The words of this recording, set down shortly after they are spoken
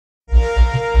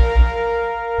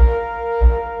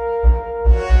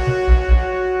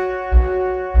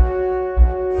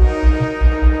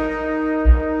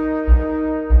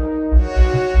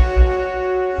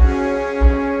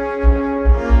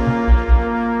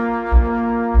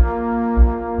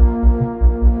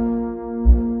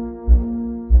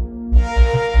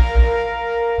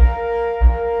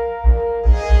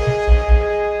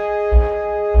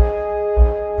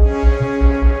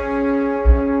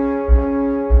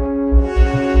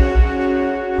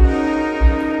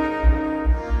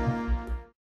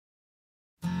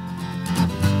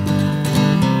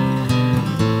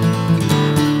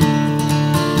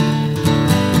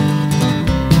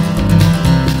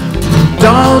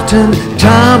Dalton,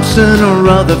 Thomson,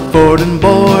 Rutherford and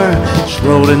Bohr,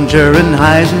 Schrodinger and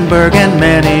Heisenberg and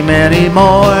many, many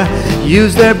more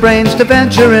used their brains to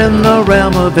venture in the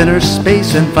realm of inner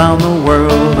space and found the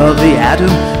world of the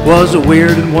atom was a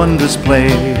weird and wondrous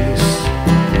place.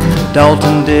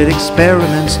 Dalton did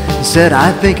experiments and said,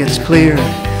 I think it's clear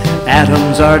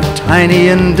atoms are tiny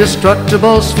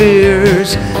indestructible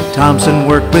spheres. Thomson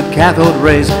worked with cathode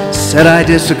rays, said I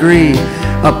disagree.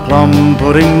 A plum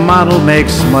pudding model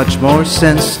makes much more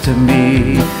sense to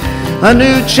me. A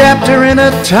new chapter in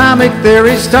atomic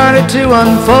theory started to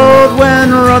unfold when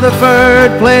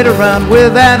Rutherford played around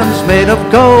with atoms made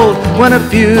of gold. When a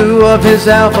few of his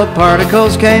alpha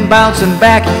particles came bouncing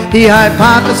back, he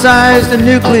hypothesized a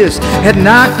nucleus had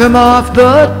knocked them off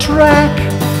the track.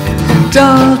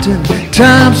 Dalton,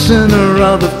 Thomson,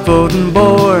 Rutherford and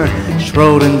Bohr,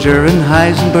 Schrodinger and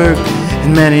Heisenberg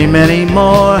and many, many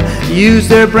more used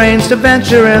their brains to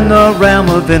venture in the realm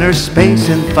of inner space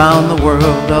and found the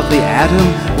world of the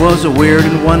atom was a weird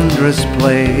and wondrous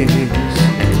place.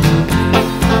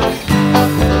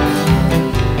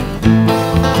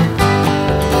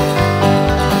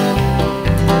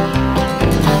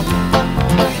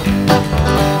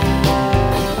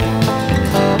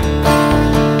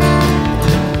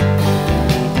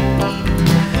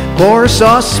 Bohr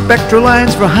saw spectral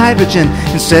lines for hydrogen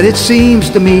and said, it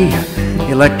seems to me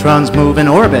electrons move in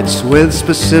orbits with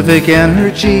specific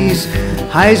energies.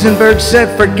 Heisenberg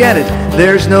said, forget it,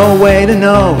 there's no way to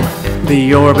know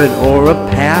the orbit or a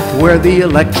path where the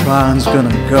electron's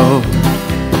gonna go.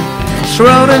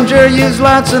 Schrodinger used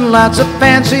lots and lots of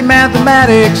fancy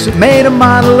mathematics, made a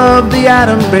model of the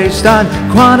atom based on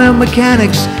quantum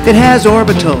mechanics. It has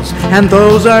orbitals, and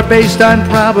those are based on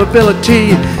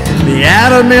probability. The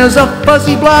atom is a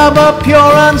fuzzy blob of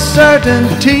pure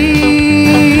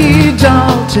uncertainty.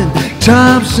 Dalton,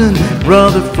 Thomson,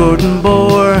 Rutherford and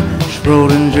Bohr,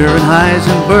 Schrodinger and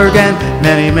Heisenberg and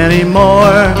many, many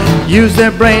more used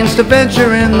their brains to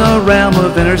venture in the realm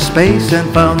of inner space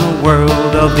and found the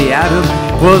world of the atom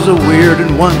was a weird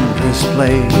and wondrous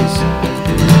place.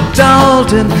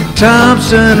 Dalton,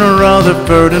 Thomson,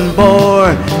 Rutherford and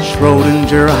Bohr,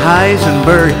 Schrodinger,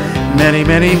 Heisenberg, many,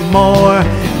 many more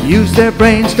used their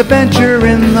brains to venture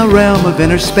in the realm of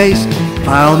inner space,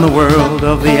 found the world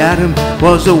of the atom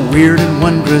was a weird and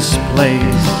wondrous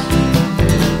place.